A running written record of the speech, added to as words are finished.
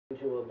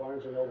to a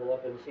Barnes& and Noble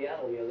up in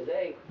Seattle the other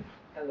day,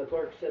 and the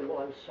clerk said, "Well,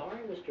 I'm sorry,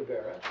 Mr.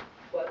 Barra,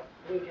 but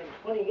we had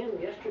 20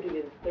 in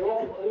yesterday, and there's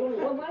only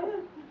one left."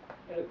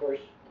 And of course,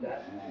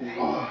 that is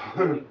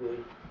really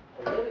good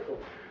politically,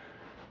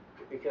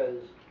 because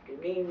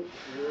it means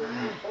we're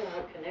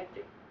somehow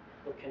connecting.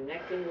 We're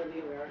connecting with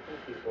the American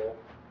people,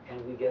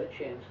 and we get a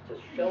chance to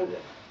show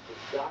them,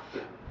 to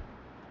document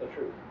the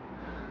truth.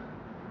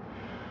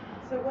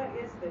 So what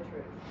is the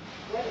truth?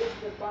 What is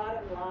the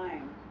bottom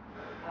line?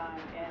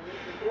 And you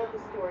can build the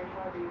story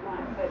however you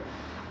want, but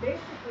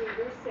basically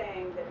you're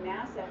saying that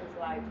NASA has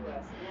lied to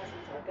us. In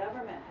essence, our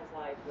government has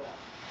lied to us,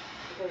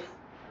 because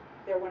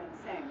they're one and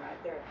the same, right?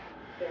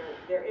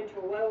 They're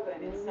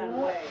interwoven in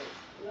some ways.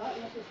 Not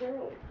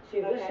necessarily.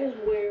 See, this is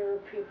where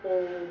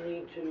people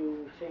need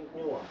to think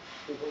nuance.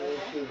 People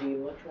need to be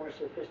much more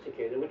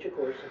sophisticated, which of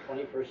course the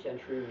 21st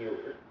century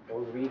viewer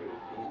or reader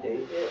these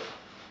days is.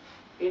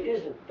 It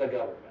isn't the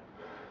government.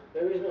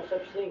 There is no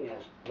such thing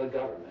as the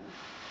government.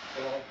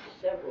 There are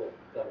several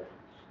governments,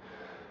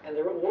 and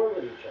they're at war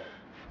with each other.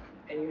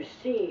 And you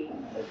see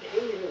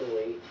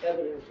occasionally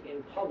evidence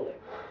in public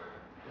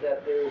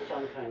that there is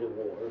some kind of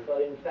war,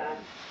 but in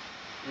fact,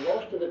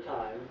 most of the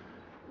time,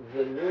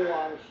 the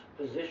nuanced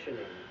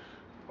positionings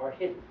are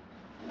hidden.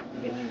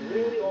 It's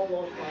really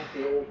almost like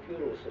the old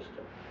feudal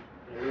system.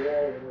 We've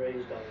all been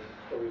raised on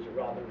stories of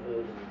Robin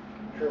Hood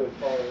and Sherwood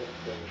Forest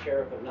and the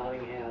Sheriff of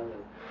Nottingham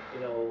and,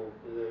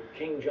 the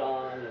King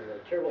John and the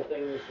terrible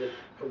things that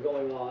were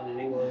going on in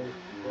England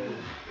when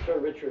Sir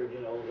Richard,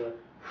 the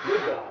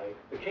good guy,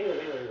 the King of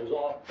England, was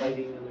off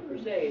fighting in the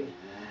Crusades,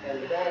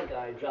 and the bad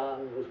guy,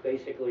 John, was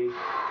basically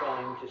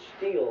trying to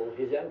steal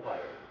his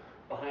empire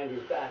behind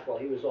his back while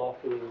he was off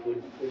doing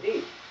good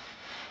deeds.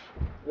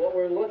 What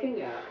we're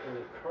looking at in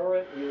the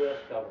current U.S.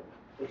 government,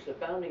 which the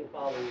founding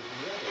fathers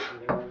never,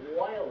 in their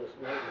wildest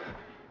nightmares,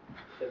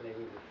 except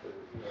maybe for,